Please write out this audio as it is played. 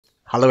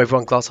Hello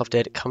everyone,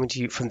 Glasshalf coming to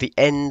you from the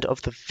end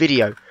of the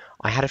video.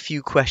 I had a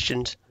few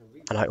questions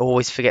and I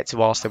always forget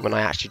to ask them when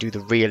I actually do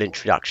the real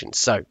introduction.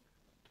 So,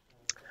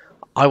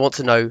 I want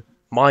to know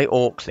my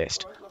orc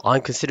list.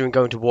 I'm considering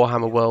going to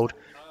Warhammer World.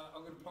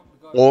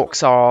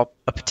 Orcs are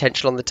a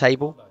potential on the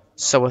table,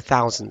 so are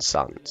Thousand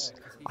Sons.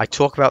 I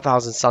talk about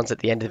Thousand Sons at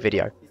the end of the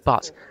video,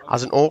 but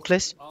as an orc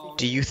list,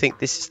 do you think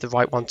this is the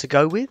right one to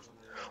go with?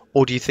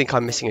 Or do you think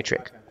I'm missing a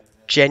trick?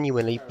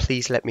 Genuinely,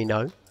 please let me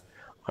know.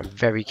 I'm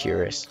very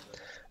curious.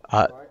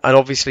 And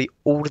obviously,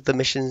 all of the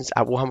missions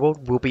at Warhammer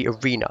World will be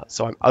arena,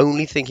 so I'm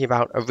only thinking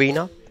about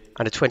arena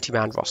and a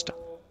 20-man roster.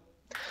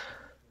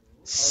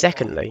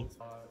 Secondly,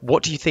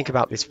 what do you think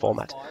about this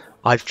format?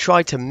 I've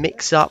tried to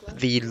mix up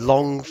the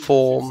long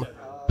form,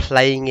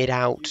 playing it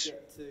out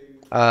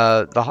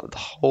the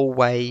whole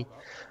way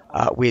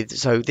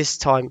so this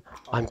time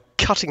I'm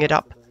cutting it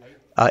up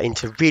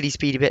into really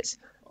speedy bits.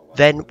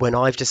 Then when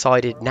I've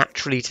decided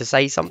naturally to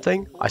say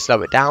something, I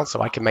slow it down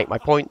so I can make my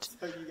point.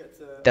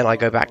 Then I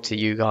go back to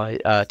you guys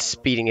to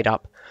speeding it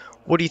up.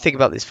 What do you think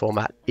about this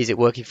format? Is it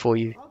working for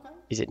you?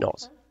 Is it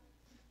not?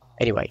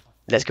 Anyway,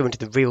 let's go into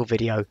the real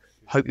video.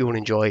 Hope you all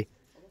enjoy.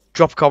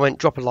 Drop a comment,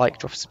 drop a like,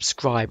 drop a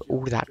subscribe.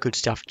 All of that good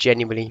stuff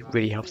genuinely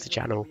really helps the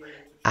channel.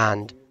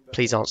 And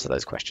please answer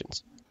those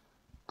questions.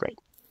 Great.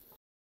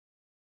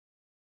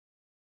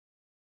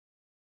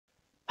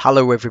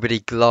 Hello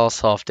everybody,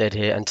 Glasshalf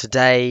here, and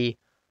today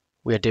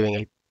we are doing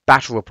a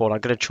battle report.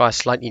 I'm going to try a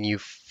slightly new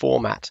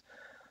format.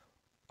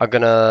 I'm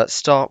going to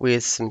start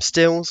with some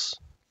stills,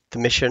 the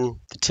mission,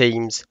 the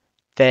teams.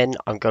 Then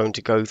I'm going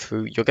to go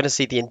through, you're going to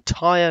see the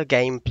entire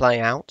game play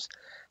out.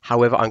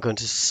 However, I'm going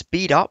to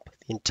speed up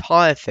the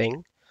entire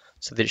thing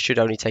so that it should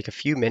only take a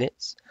few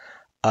minutes.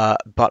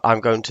 But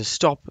I'm going to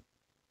stop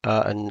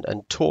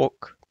and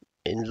talk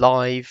in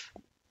live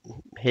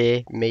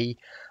here, me,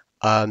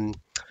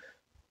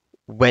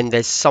 when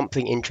there's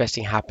something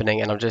interesting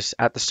happening, and I'm just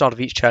at the start of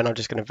each turn I'm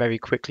just going to very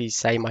quickly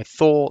say my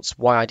thoughts,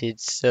 why I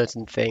did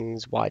certain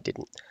things, why I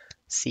didn't,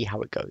 see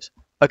how it goes.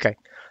 Okay,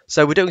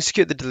 so we're doing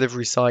secure the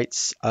delivery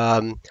sites.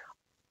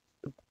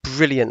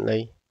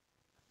 Brilliantly,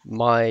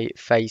 my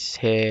face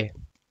here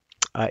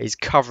is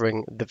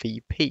covering the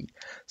VP,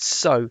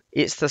 so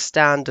it's the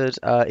standard.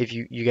 If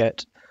you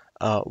get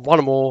one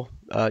or more,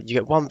 you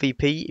get one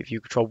VP if you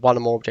control one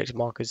or more objective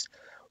markers,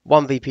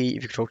 one VP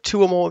if you control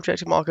two or more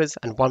objective markers,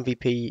 and one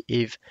VP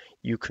if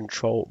you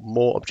control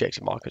more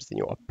objective markers than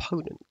your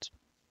opponent.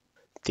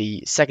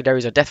 The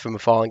secondaries are death from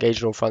afar,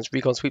 engage on all fronts,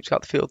 recon sweeps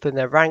out the field in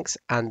their ranks,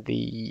 and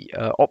the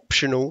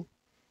optional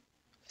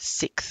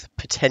sixth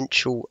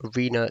potential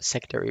arena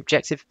secondary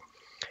objective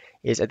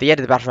is at the end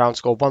of the battle round,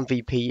 score one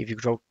VP if you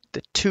control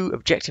the two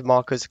objective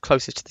markers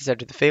closest to the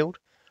center of the field,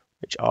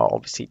 which are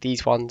obviously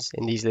these ones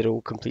in these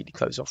little completely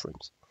closed off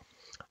rooms.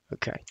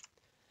 Okay.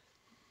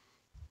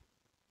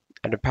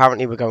 And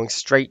apparently we're going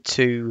straight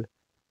to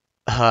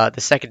the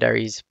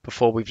secondaries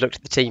before we've looked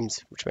at the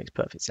teams, which makes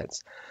perfect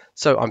sense.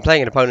 So I'm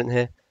playing an opponent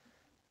here,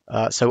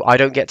 so I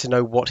don't get to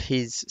know what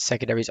his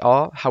secondaries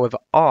are. However,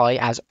 I,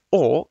 as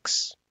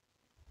Orks,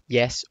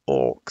 yes,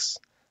 Orks,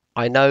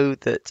 I know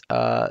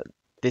that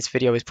this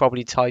video is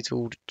probably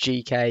titled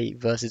GK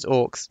versus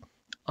Orks.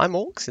 I'm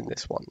Orks in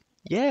this one.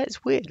 Yeah,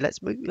 it's weird. Let's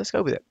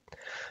go with it.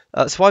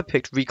 So I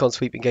picked recon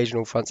sweep, engage on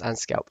all fronts, and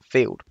scout the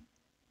field.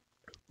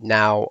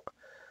 Now,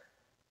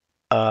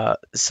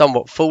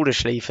 somewhat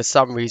foolishly, for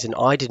some reason,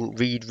 I didn't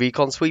read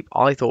recon sweep.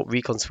 I thought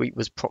recon sweep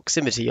was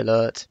proximity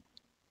alert,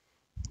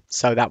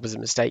 so that was a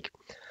mistake.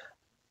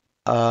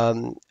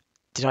 I'm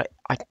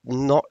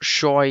not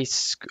sure.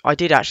 I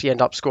did actually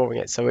end up scoring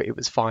it, so it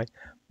was fine.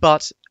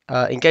 But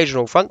engage on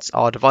all fronts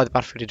are divide the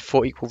battlefield into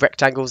 4 equal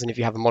rectangles, and if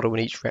you have a model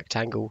in each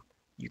rectangle,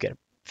 you get a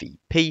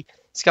VP.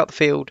 Scout the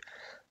field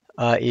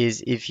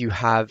is if you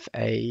have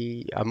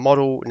a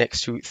model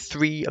next to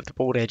 3 of the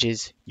board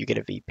edges, you get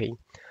a VP.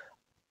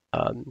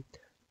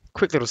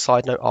 Quick little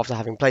side note after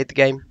having played the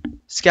game,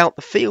 scout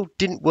the field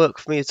didn't work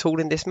for me at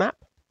all in this map.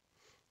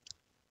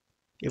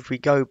 If we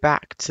go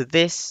back to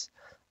this,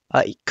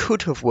 it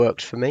could have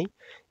worked for me.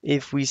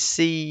 If we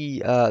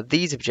see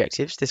these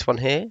objectives, this one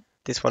here,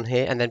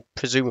 and then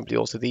presumably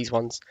also these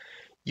ones,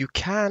 you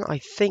can, I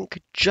think,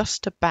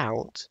 just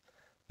about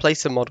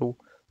place a model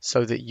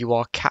so that you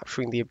are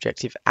capturing the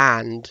objective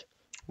and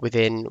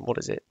within, what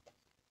is it?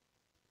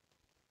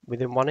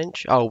 Within 1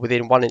 inch? Oh,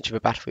 within 1 inch of a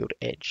battlefield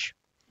edge.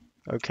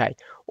 Okay,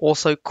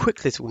 also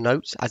quick little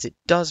notes, as it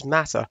does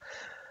matter.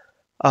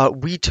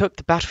 We took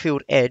the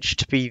battlefield edge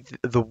to be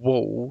the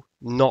wall,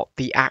 not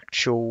the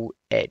actual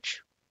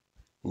edge.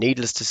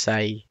 Needless to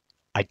say,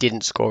 I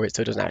didn't score it,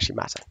 so it doesn't actually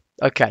matter.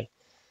 Okay,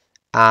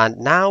 and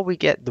now we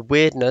get the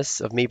weirdness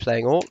of me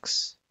playing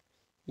Orks.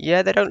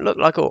 Yeah, they don't look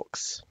like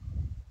Orks.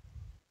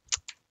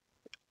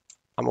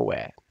 I'm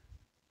aware.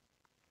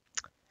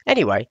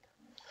 Anyway,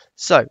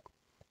 so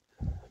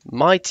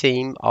my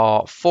team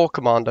are 4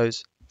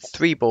 commandos,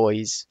 3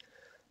 boys,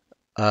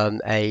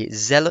 a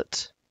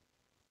zealot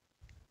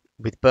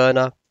with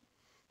burner,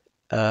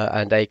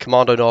 and a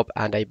commando knob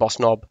and a boss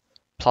knob,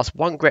 plus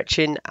 1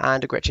 Gretchen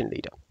and a Gretchen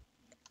leader.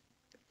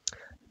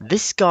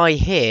 This guy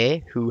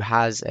here, who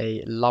has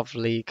a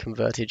lovely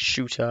converted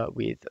shooter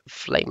with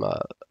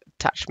flamer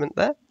attachment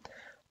there,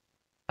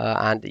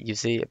 and you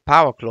see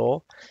Power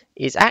Claw,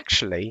 is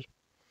actually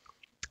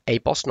a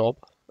boss knob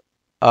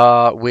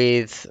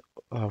with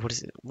what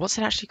is it? What's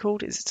it actually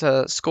called? Is it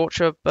a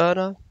Scorcher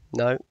Burner?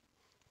 No,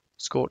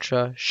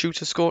 Scorcher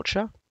Shooter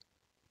Scorcher.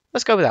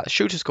 Let's go with that.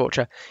 Shooter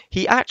Scorcher.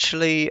 He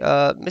actually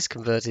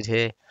misconverted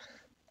here.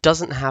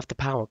 Doesn't have the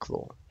Power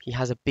Claw. He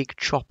has a big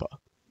chopper.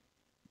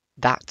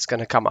 That's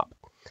going to come up.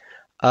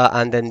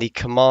 And then the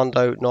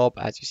Commando knob,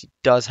 as you see,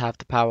 does have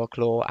the Power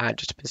Claw and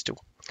just a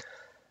pistol.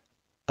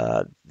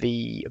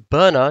 The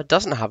burner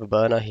doesn't have a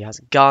burner. He has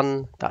a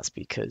gun. That's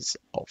because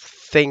of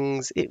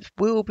things. It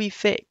will be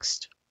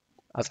fixed,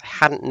 as I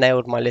hadn't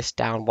nailed my list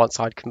down once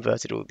I'd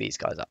converted all these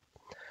guys up.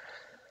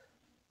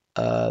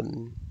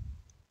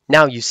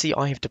 Now you see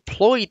I have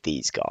deployed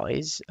these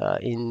guys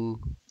in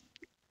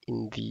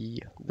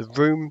the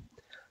room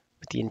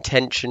with the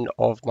intention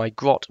of my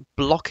grot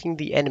blocking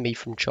the enemy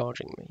from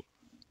charging me.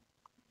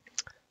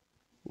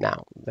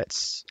 Now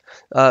let's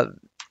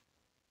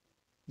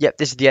yep,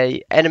 this is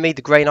the enemy,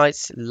 the Grey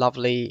Knights,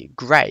 lovely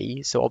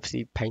grey, so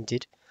obviously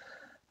painted.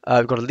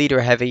 We've got a leader,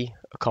 a heavy,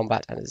 a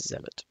combat, and a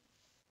zealot.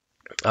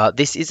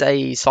 This is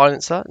a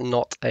silencer,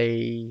 not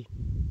a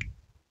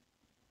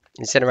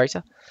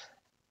incinerator.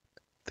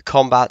 The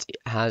combat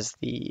has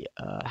the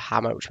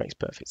hammer, which makes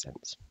perfect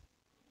sense.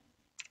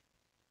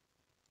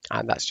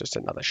 And that's just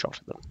another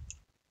shot of them.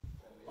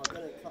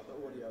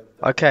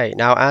 Okay,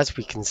 now as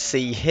we can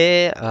see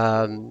here,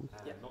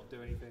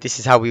 this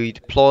is how we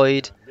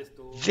deployed.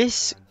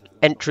 This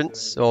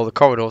entrance, or the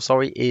corridor,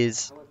 sorry,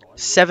 is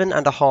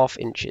 7.5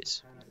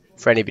 inches.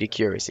 For anybody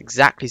curious,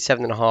 exactly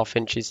 7.5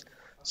 inches.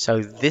 So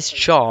this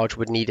charge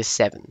would need a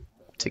 7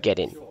 to get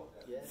in.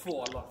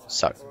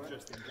 So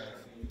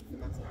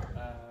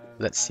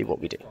let's see what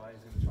we do.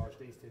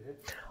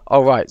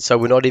 Alright, so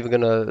we're not even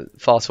going to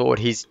fast forward.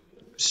 He's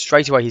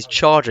straight away, he's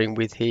charging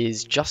with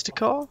his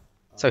Justicar.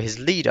 So his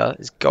leader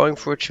is going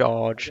for a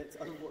charge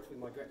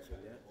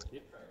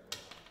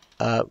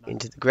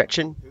into the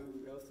Gretchen.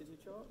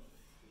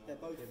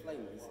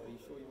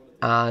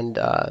 And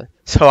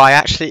so I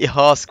actually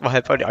asked my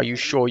opponent, are you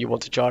sure you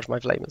want to charge my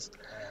flamers?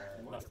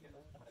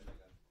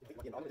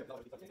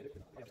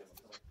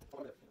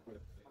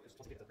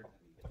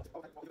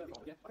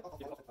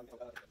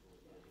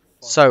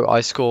 So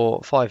I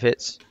score 5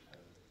 hits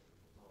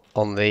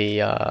on the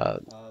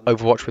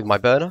Overwatch with my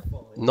burner.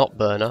 Not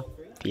burner,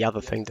 the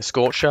other thing, the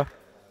Scorcher.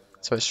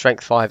 So it's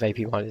strength 5, AP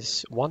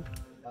minus 1.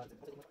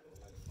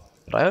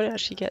 But I only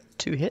actually get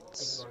 2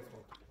 hits.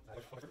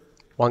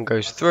 One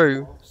goes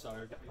through.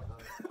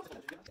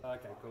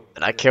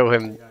 And I kill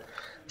him.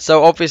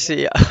 So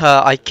obviously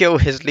I kill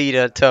his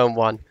leader turn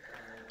 1.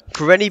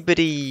 For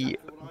anybody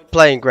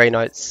playing Grey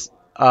Knights,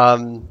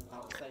 on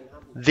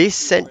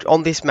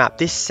this map,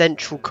 this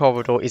central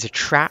corridor is a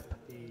trap.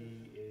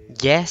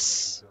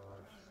 Yes,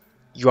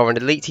 you are an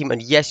elite team,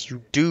 and yes,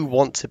 you do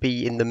want to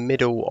be in the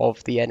middle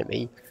of the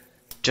enemy,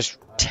 just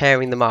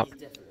tearing them up.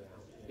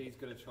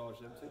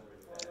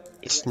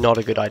 It's not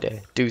a good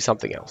idea. Do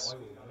something else.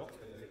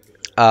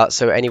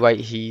 So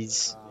anyway,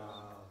 he's...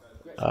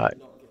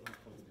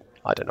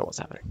 I don't know what's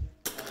happening.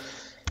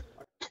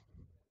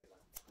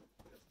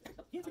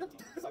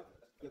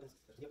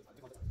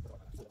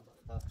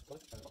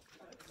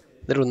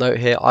 Little note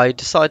here, I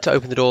decided to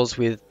open the doors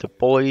with the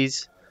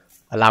boys,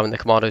 allowing the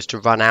commandos to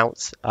run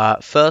out.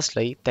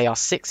 Firstly, they are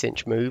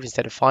 6-inch move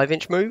instead of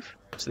 5-inch move,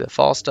 so they're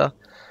faster.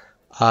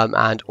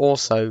 And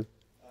also,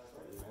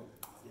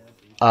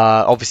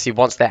 obviously,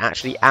 once they're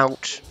actually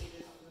out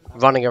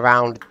running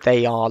around,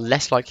 they are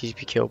less likely to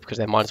be killed because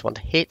they're -1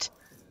 to hit.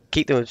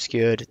 Keep them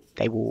obscured,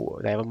 they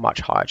have a much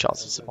higher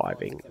chance of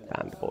surviving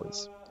than the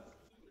boys.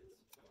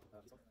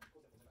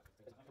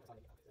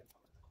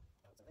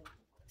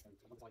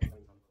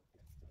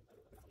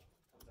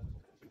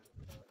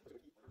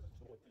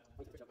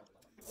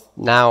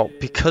 Now,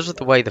 because of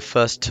the way the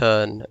first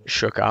turn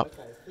shook up,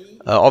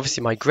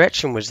 obviously my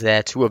Gretchen was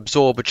there to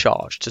absorb a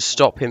charge, to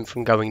stop him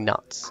from going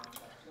nuts.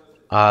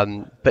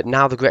 But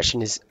now the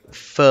Gretchen is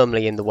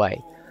firmly in the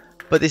way.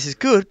 But this is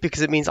good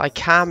because it means I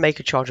can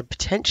make a charge and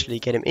potentially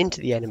get him into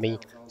the enemy,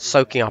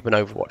 soaking up an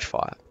Overwatch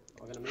fire.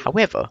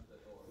 However,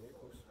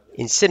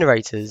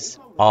 incinerators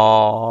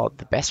are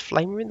the best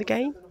flamer in the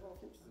game.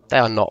 They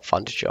are not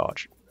fun to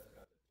charge.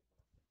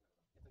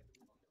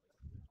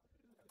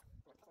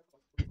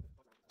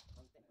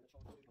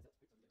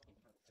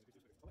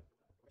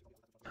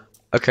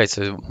 Okay,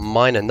 so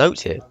minor note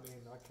here.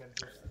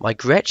 My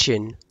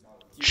Gretchen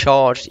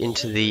charged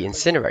into the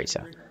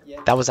incinerator.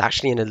 That was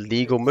actually an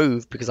illegal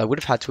move because I would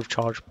have had to have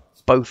charged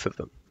both of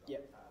them.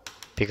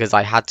 Because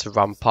I had to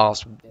run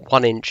past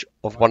 1 inch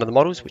of one of the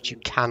models, which you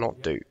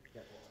cannot do.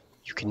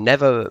 You can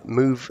never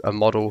move a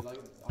model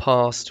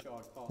past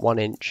 1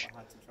 inch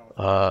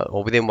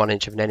or within 1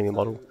 inch of an enemy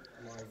model.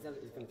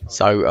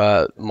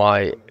 So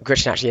my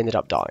Gretchen actually ended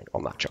up dying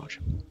on that charge.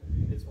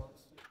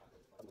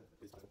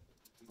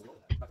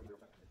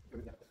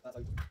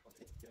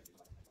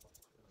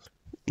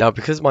 Now,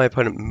 because my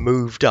opponent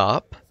moved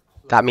up,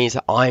 that means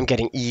that I'm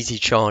getting easy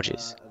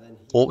charges.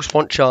 Orcs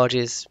want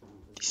charges.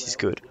 This is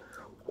good.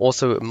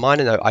 Also,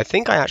 minor note, I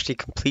think I actually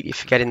completely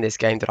forget in this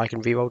game that I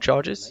can reroll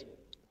charges.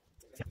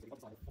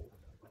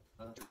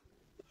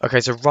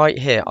 Okay, so right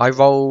here, I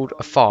rolled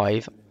a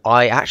 5.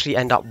 I actually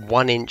end up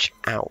 1 inch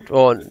out,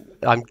 or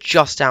I'm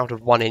just out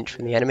of 1 inch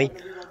from the enemy.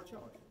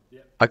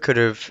 I could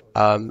have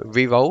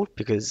re-rolled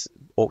because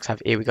orcs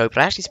have here we go, but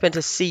I actually spent a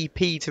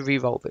CP to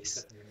re-roll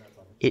this.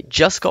 It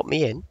just got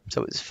me in,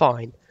 so it's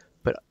fine,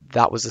 but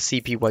that was a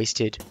CP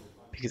wasted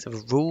because of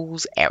a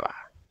rules error.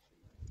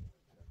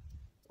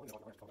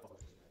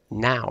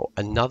 Now,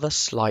 another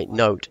slight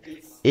note.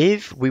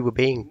 If we were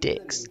being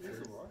dicks,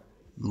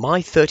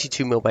 my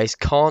 32mm base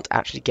can't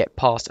actually get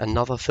past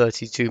another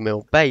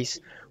 32mm base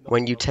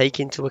when you take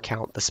into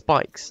account the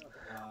spikes.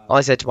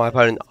 I said to my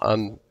opponent,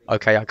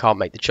 okay, I can't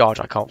make the charge,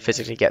 I can't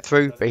physically get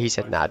through, but he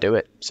said, nah, do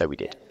it, so we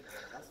did.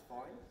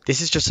 This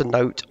is just a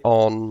note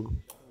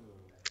on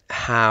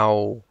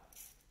how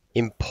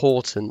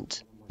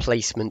important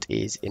placement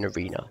is in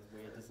Arena.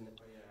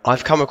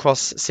 I've come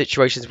across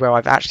situations where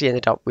I've actually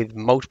ended up with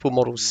multiple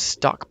models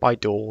stuck by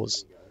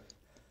doors.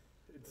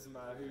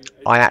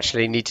 I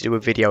actually need to do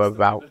a video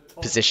about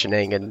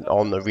positioning and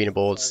on arena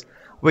boards.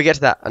 We'll get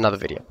to that another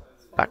video.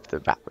 Back to the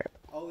back rep.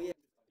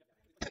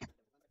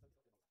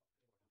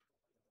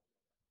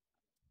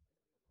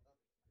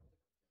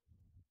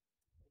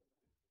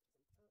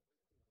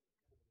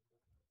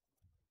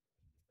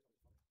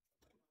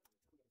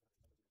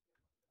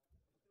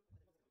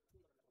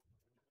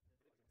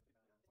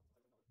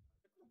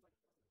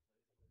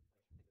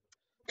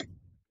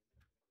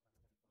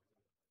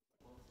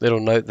 Little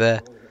note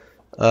there.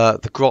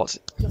 The Grot,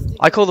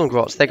 I call them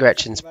Grots, they're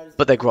Gretchens,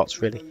 but they're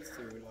Grots really,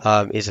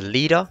 is a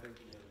leader.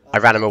 I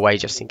ran him away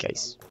just in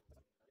case.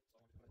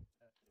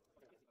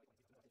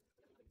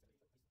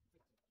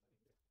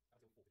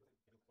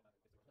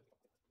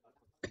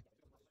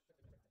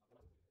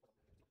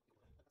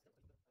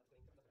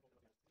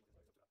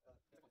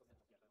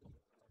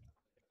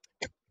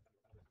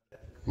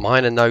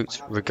 Minor note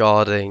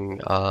regarding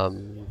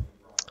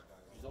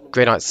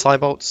Grey Knight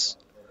Cybolts.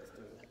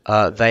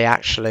 They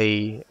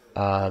actually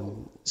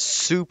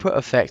super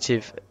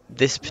effective.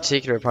 This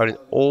particular opponent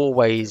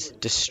always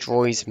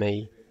destroys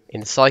me in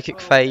the psychic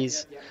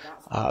phase.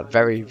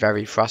 Very,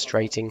 very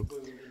frustrating.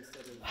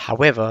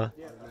 However,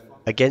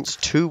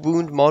 against 2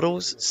 wound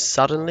models,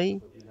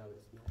 suddenly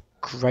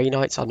Grey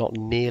Knights are not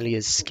nearly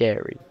as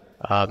scary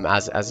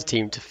as a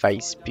team to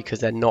face because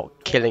they're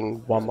not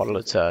killing 1 model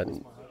a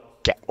turn,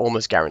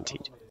 almost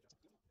guaranteed.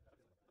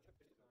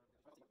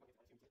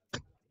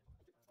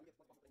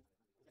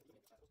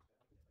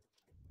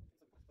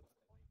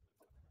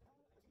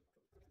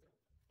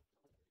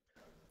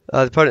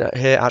 The opponent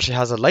here actually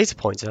has a laser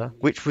pointer,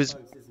 which was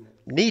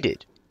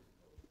needed.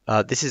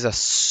 This is a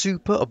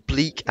super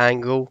oblique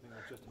angle,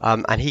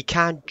 and he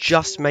can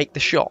just make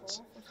the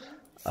shot.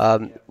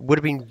 Would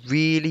have been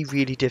really,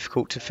 really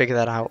difficult to figure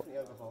that out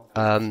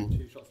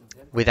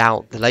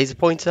without the laser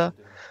pointer.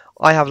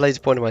 I have a laser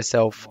pointer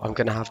myself. I'm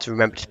going to have to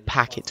remember to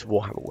pack it to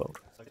Warhammer World.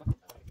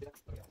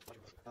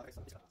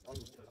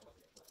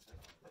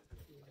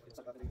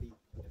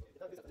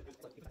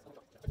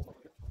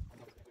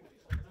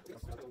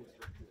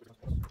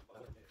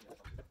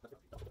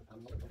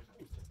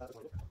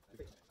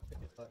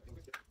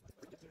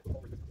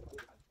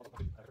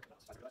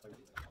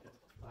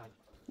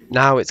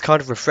 Now it's kind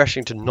of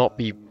refreshing to not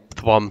be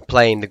the one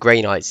playing the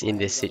Grey Knights in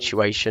this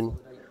situation.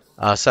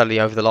 Certainly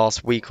over the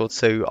last week or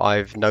two,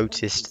 I've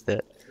noticed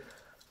that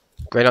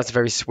Grey Knights are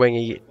very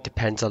swingy. It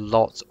depends a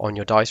lot on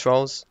your dice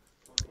rolls.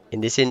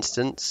 In this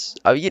instance,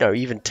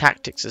 even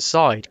tactics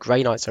aside,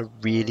 Grey Knights are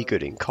really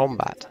good in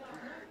combat.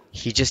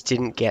 He just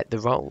didn't get the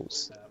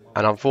rolls.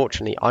 And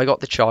unfortunately, I got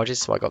the charges,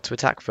 so I got to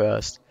attack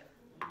first.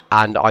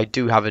 And I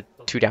do have a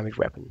 2 damage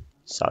weapon.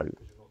 So,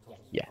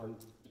 yeah.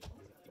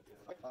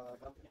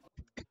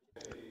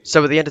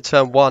 So at the end of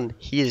turn 1,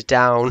 he is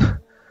down a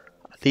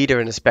leader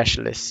and a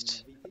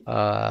specialist.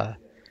 I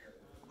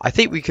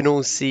think we can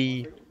all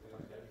see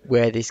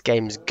where this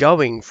game's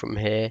going from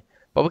here,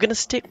 but we're going to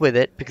stick with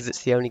it because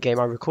it's the only game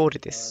I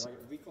recorded this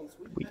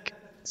week.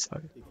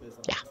 So,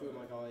 yeah.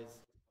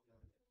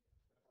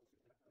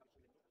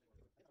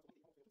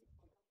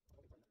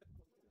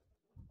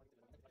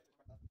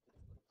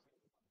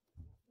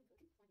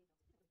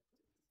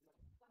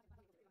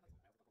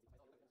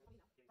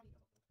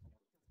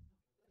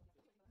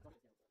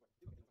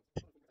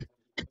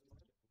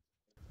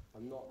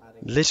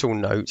 Little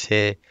note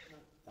here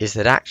is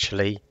that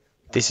actually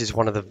this is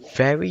one of the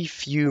very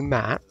few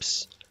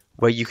maps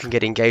where you can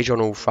get engaged on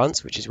all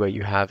fronts, which is where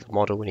you have a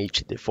model in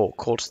each of the 4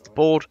 quarters of the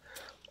board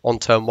on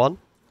turn 1.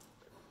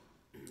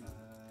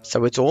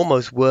 So it's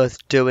almost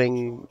worth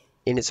doing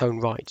in its own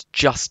right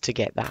just to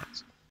get that.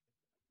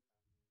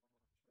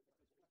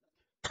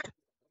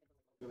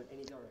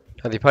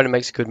 Now the opponent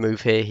makes a good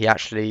move here. He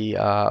actually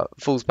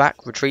falls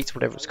back, retreats,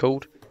 whatever it's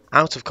called,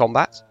 out of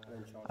combat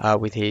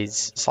with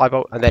his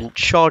Cybolt, and then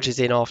charges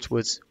in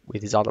afterwards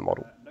with his other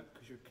model.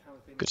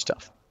 Good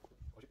stuff.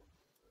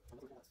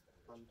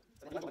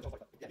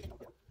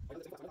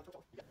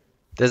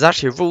 There's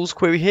actually a rules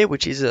query here,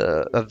 which is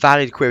a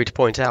valid query to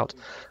point out.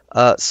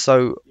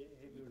 So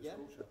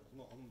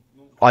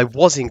I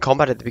was in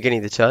combat at the beginning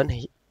of the turn.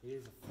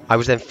 I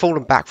was then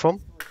fallen back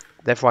from.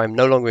 Therefore, I am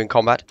no longer in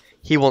combat.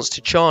 He wants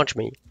to charge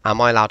me. Am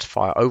I allowed to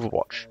fire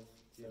Overwatch?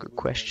 Good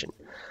question.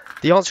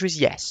 The answer is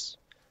yes.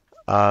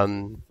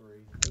 Um,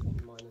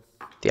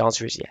 the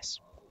answer is yes,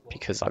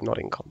 because I'm not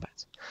in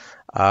combat.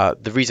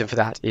 The reason for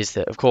that is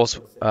that, of course,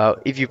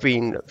 if you've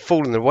been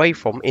fallen away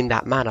from in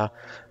that manner,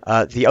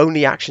 the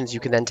only actions you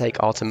can then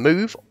take are to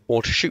move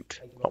or to shoot,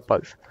 not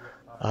both.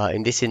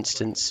 In this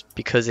instance,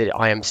 because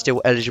I am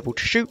still eligible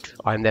to shoot,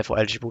 I am therefore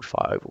eligible to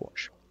fire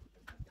Overwatch.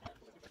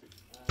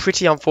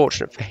 Pretty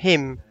unfortunate for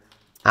him,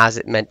 as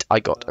it meant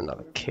I got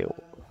another kill.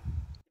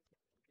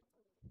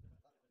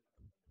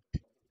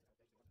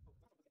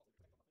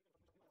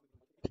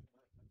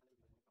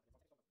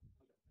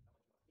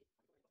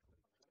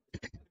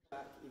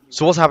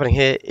 So what's happening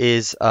here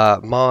is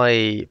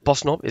my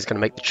boss knob is going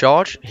to make the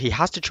charge. He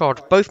has to charge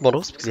both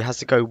models because he has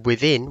to go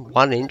within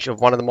 1 inch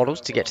of one of the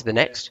models to get to the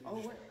next.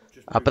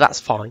 But that's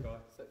fine.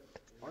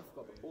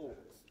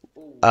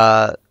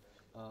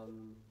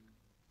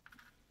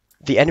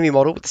 The enemy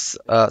model with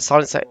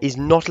Silencer is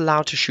not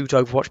allowed to shoot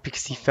Overwatch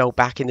because he fell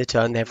back in the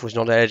turn, therefore is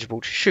not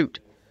eligible to shoot.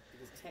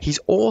 He's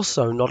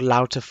also not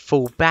allowed to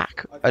fall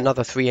back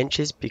another 3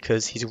 inches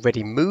because he's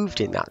already moved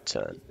in that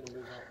turn.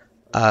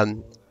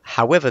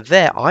 However,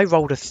 there I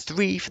rolled a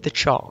 3 for the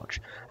charge,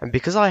 and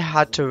because I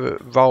had to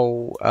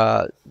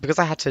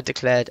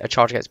declare a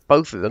charge against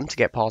both of them to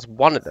get past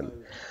one of them,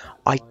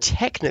 I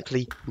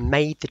technically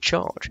made the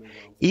charge.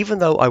 Even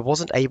though I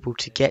wasn't able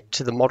to get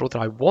to the model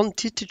that I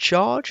wanted to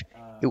charge,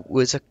 it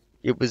was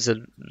a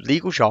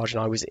legal charge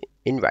and I was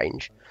in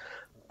range,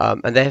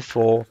 and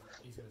therefore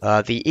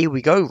the here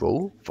we go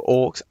rule for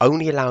Orks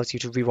only allows you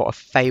to reroll a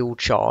failed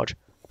charge,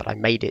 but I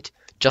made it.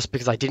 Just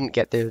because I didn't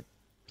get the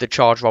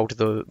charge roll to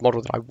the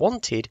model that I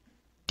wanted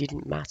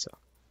didn't matter.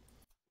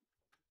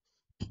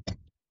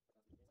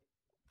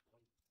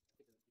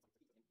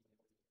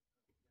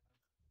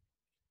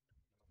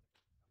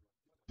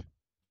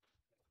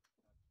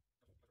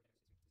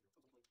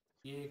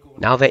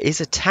 Now there is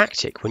a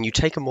tactic when you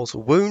take a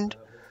mortal wound,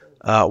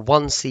 1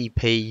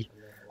 CP,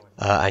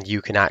 and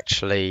you can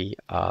actually,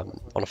 on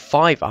a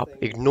 5-up,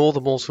 ignore the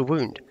mortal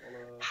wound.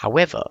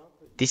 However,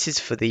 this is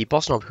for the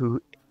boss knob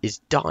who is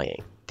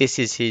dying. This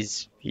is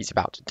he's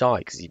about to die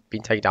because he's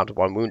been taken down to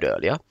 1 wound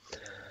earlier.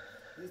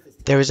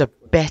 There is a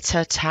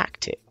better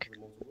tactic,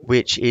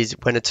 which is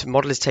when a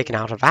model is taken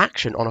out of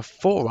action on a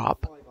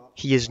 4-up,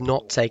 he is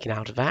not taken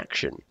out of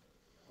action.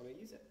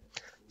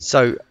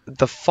 So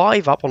the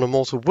 5-up on a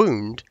mortal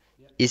wound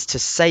is to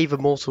save a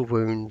mortal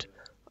wound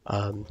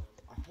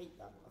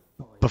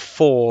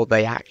before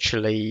they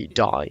actually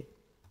die.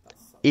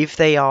 If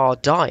they are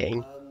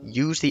dying,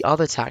 use the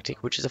other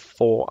tactic, which is a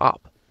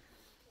 4-up.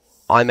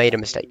 I made a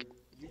mistake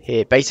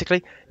here,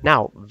 basically.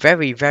 Now,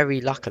 very,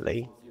 very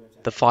luckily,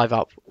 the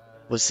 5-up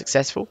was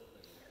successful,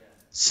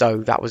 so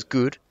that was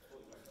good.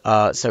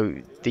 So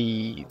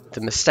the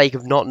mistake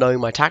of not knowing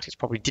my tactics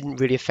probably didn't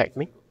really affect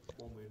me,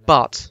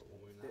 but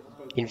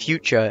in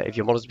future, if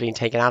your model's being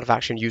taken out of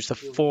action, use the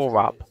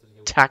 4-up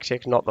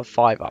tactic, not the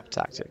 5-up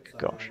tactic.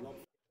 Gosh.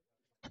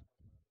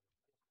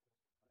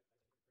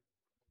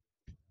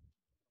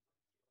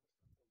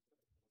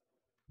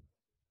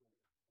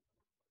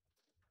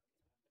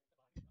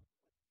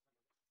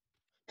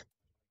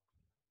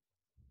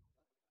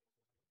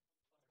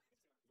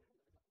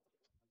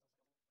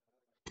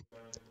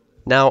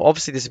 Now,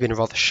 obviously, this has been a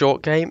rather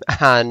short game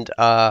and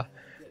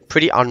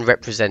pretty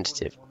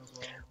unrepresentative.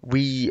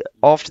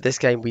 After this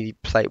game, we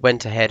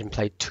went ahead and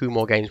played 2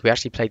 more games. We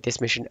actually played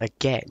this mission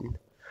again,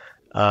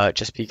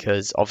 just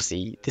because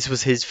obviously this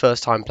was his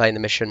first time playing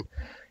the mission.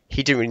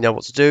 He didn't really know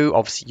what to do.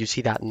 Obviously, you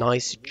see that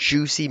nice,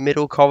 juicy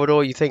middle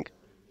corridor. You think,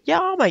 yeah,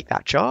 I'll make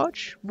that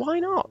charge. Why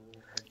not?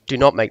 Do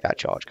not make that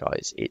charge,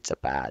 guys. It's a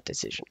bad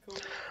decision.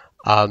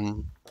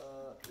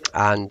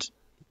 And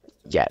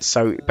yeah,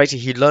 so basically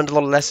he learned a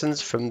lot of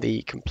lessons from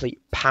the complete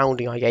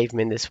pounding I gave him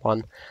in this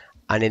one.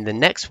 And in the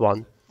next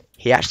one,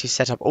 he actually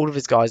set up all of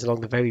his guys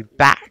along the very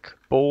back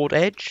board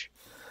edge,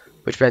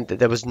 which meant that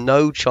there was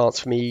no chance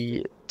for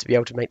me to be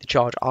able to make the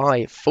charge.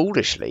 I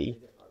foolishly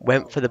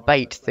went for the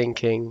bait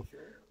thinking,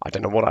 I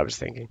don't know what I was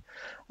thinking,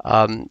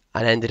 and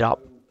ended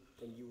up,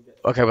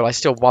 okay, well, I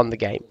still won the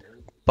game,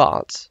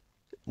 but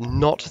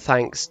not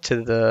thanks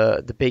to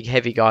the big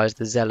heavy guys,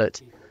 the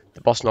Zealot,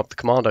 the boss knob, the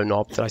commando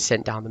knob that I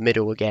sent down the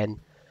middle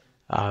again,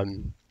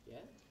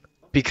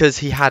 because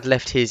he had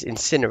left his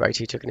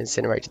incinerator. He took an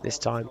incinerator this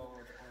time,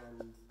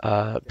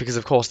 because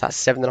of course that's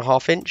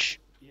 7.5 inch.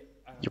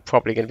 You're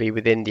probably going to be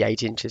within the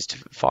 8 inches to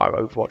fire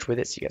Overwatch with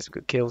it, so you get some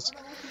good kills.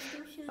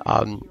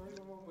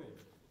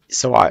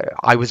 So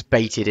I was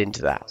baited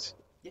into that,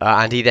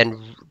 and he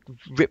then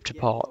ripped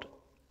apart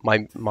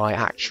my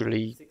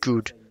actually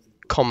good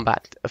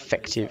combat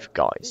effective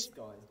guys.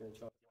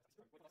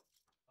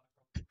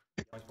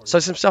 So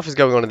some stuff is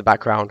going on in the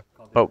background,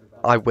 but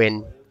I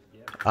win.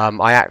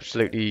 I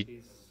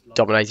absolutely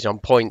dominated on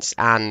points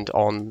and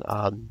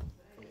on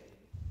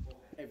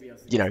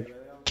you know,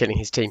 killing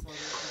his team.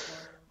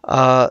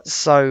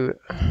 So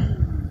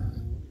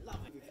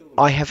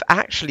I have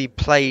actually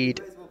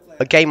played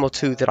a game or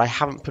two that I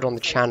haven't put on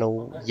the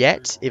channel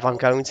yet. If I'm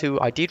going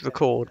to, I did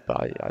record,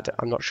 but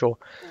I'm not sure.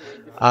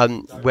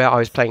 Where I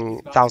was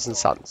playing Thousand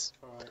Suns,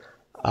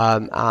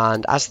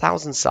 and as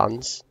Thousand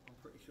Suns,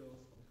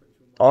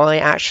 I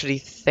actually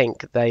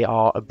think they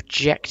are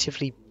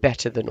objectively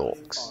better than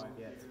Orks.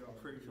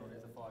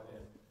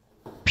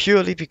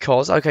 Purely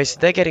because, okay, so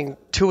they're getting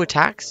 2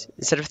 attacks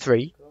instead of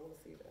 3,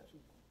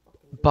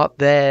 but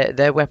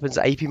their weapons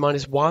are AP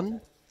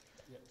 -1,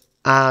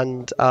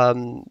 and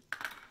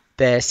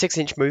they're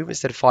 6-inch move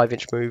instead of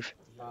 5-inch move,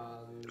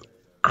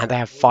 and they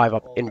have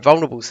 5-up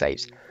invulnerable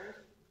saves.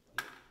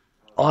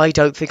 I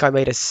don't think I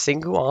made a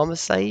single armor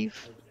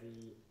save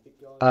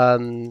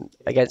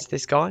against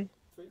this guy,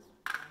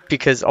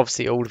 because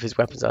obviously all of his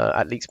weapons are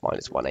at least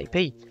 -1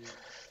 AP.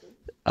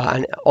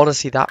 And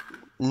honestly, that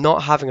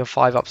not having a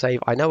 5-up save,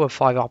 I know a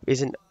 5-up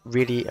isn't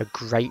really a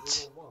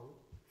great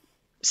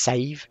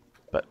save,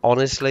 but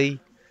honestly,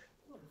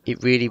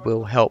 it really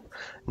will help.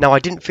 Now, I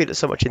didn't feel it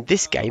so much in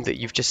this game that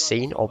you've just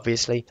seen,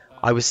 obviously.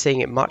 I was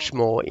seeing it much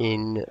more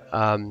in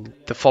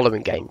the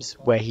following games,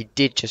 where he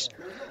did just...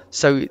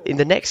 So, in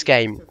the next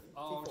game,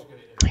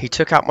 he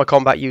took out my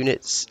combat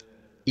units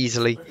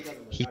easily.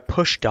 He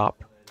pushed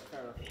up.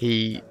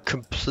 He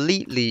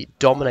completely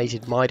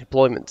dominated my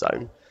deployment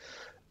zone.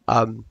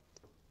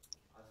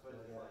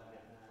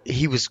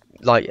 He was,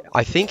 like,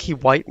 I think he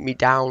wiped me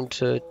down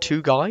to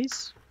 2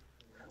 guys.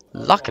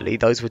 Luckily,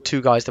 those were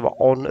 2 guys that were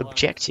on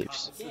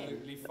objectives.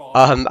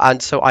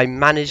 And so I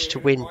managed to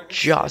win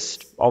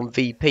just on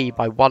VP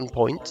by 1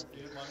 point.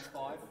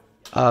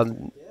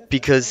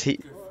 Because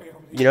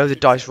the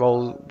dice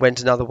roll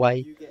went another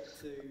way.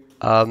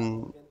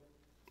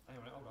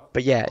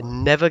 But yeah,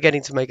 never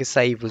getting to make a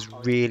save was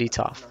really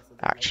tough,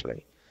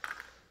 actually.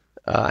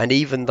 And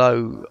even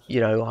though,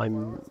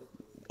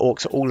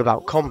 Orcs are all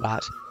about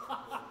combat,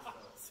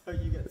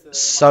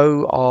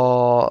 so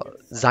are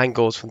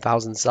Zangors from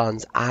Thousand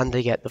Suns, and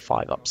they get the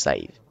 5-up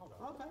save.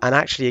 And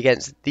actually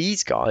against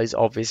these guys,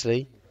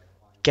 obviously,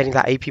 getting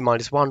that AP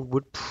 -1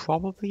 would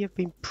probably have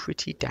been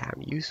pretty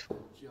damn useful.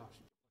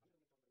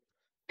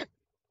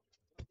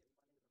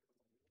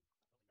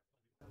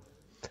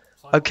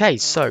 Okay,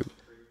 so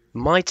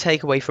my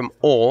takeaway from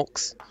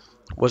Orks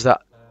was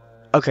that...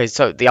 Okay,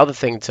 so the other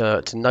thing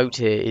to note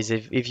here is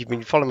if you've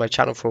been following my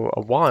channel for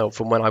a while,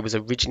 from when I was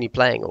originally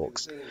playing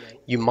Orks,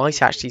 you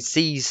might actually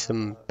see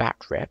some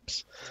back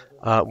reps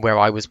where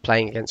I was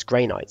playing against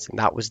Grey Knights, and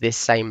that was this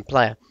same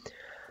player.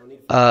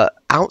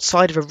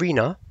 Outside of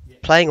Arena,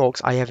 playing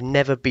Orks, I have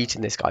never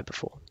beaten this guy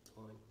before.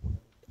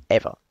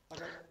 Ever.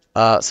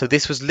 So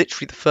this was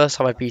literally the first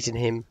time I've beaten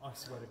him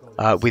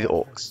with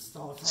Orks.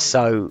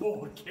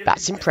 So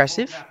that's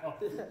impressive.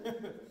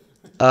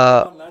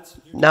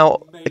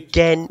 Now,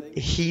 again,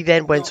 he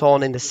then went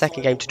on in the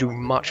second game to do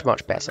much,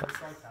 much better.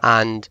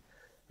 And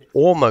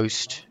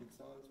almost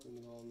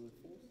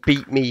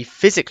beat me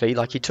physically.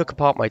 Like, he took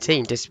apart my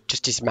team,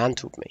 just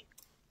dismantled me.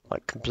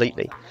 Like,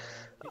 completely.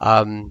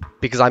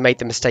 Because I made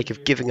the mistake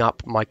of giving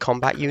up my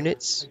combat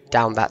units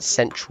down that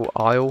central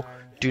aisle.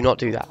 Do not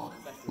do that.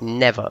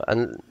 Never.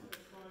 And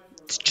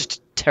it's just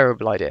a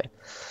terrible idea.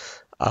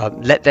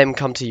 Let them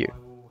come to you.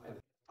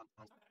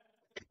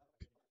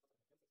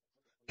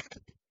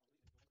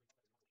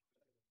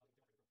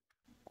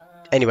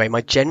 Anyway,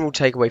 my general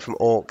takeaway from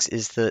Orks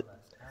is that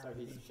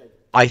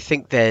I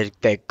think they're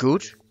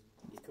good.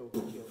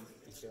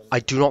 I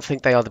do not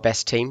think they are the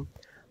best team.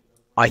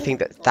 I think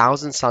that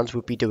Thousand Suns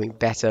would be doing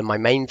better. My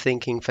main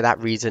thinking for that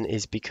reason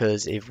is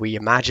because if we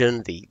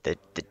imagine the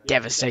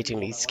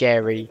devastatingly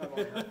scary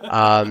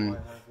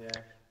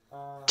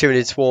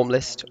Tyranid Swarm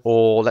list,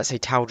 or let's say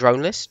Tau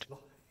Drone list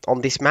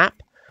on this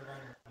map,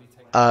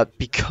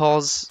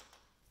 because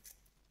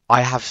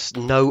I have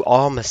no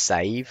armor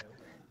save,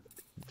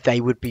 they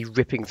would be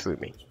ripping through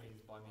me.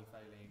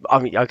 I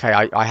mean, okay,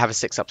 I have a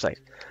 6-up save,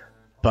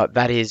 but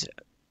that is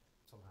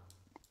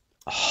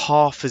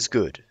half as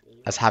good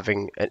as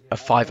having a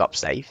 5-up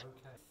save.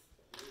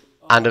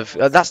 And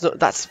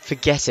that's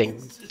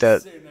forgetting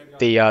that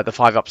the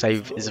 5-up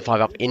save is a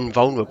 5-up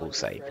invulnerable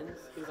save,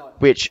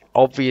 which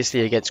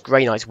obviously against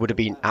Grey Knights would have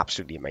been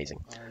absolutely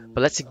amazing.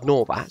 But let's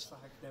ignore that.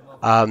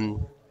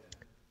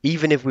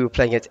 Even if we were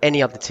playing against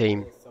any other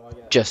team,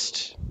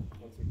 just...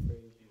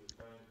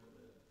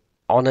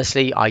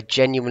 Honestly, I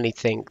genuinely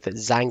think that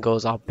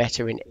Zangors are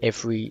better in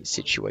every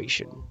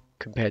situation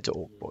compared to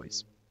Ork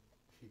Boys.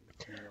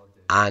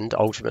 And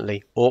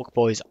ultimately, Ork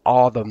Boys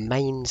are the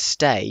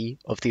mainstay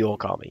of the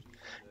Ork army.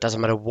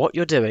 Doesn't matter what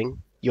you're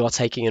doing, you are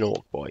taking an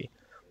Ork Boy.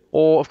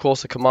 Or, of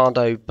course, a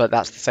Commando, but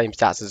that's the same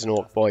stats as an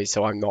Ork Boy,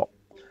 so I'm not.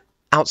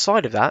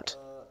 Outside of that,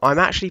 I'm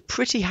actually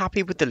pretty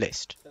happy with the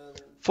list.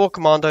 4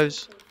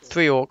 Commandos,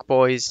 3 Ork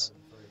Boys,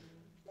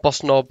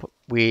 Boss Knob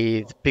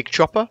with Big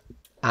Chopper,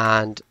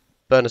 and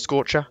Burner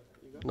Scorcher.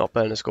 Not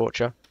Burner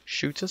Scorcher.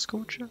 Shooter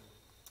Scorcher?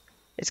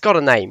 It's got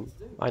a name.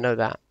 I know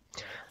that.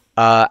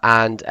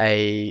 And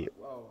a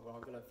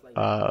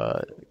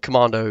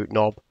Commando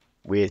Knob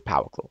with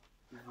Power Claw.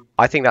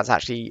 I think that's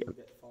actually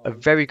a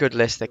very good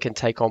list that can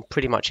take on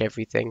pretty much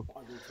everything.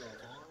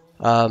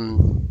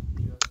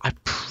 I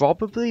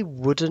probably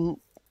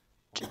wouldn't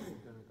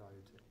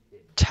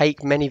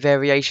take many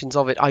variations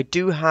of it. I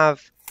do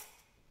have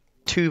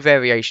 2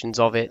 variations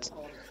of it,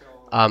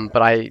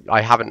 but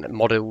I haven't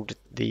modeled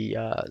the.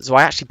 So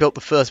I actually built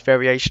the first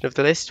variation of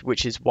the list,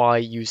 which is why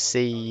you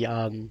see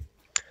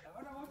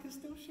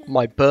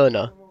my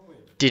burner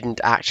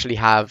didn't actually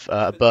have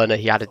a burner.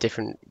 He had a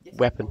different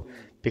weapon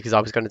because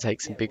I was going to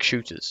take some big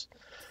shooters.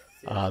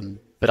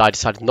 But I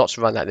decided not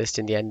to run that list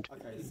in the end,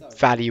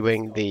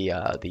 valuing the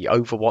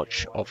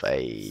Overwatch of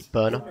a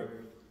burner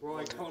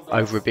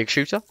over a big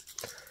shooter.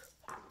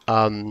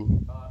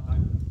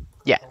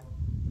 Yeah,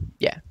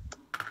 yeah.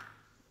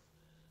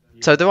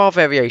 So there are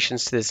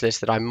variations to this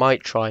list that I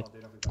might try,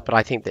 but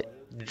I think that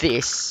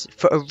this,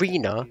 for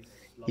Arena,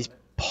 is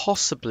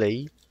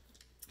possibly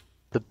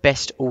the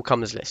best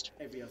all-comers list.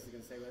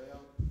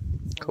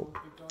 Cool.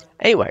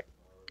 Anyway,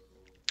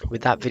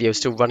 with that video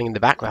still running in the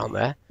background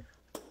there,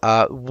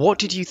 what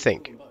did you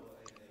think?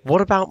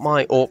 What about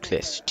my Orc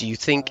list? Do you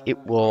think it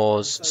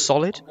was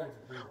solid?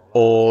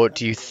 Or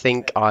do you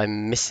think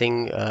I'm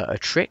missing a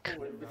trick?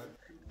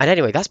 And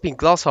anyway, that's been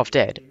Glass Half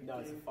Dead.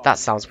 That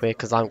sounds weird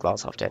because I'm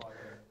Glass Half Dead.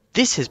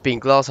 This has been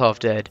Glass Half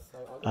Dead.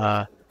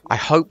 I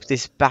hope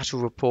this battle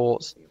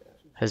report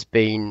has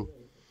been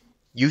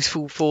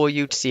useful for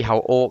you to see how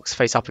Orcs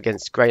face up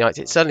against Grey Knights.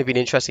 It's certainly been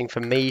interesting for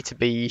me to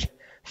be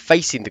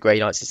facing the Grey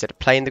Knights instead of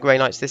playing the Grey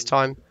Knights this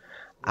time.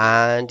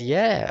 And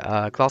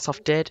yeah, Glass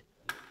Half Dead,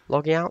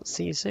 logging out.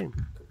 See you soon.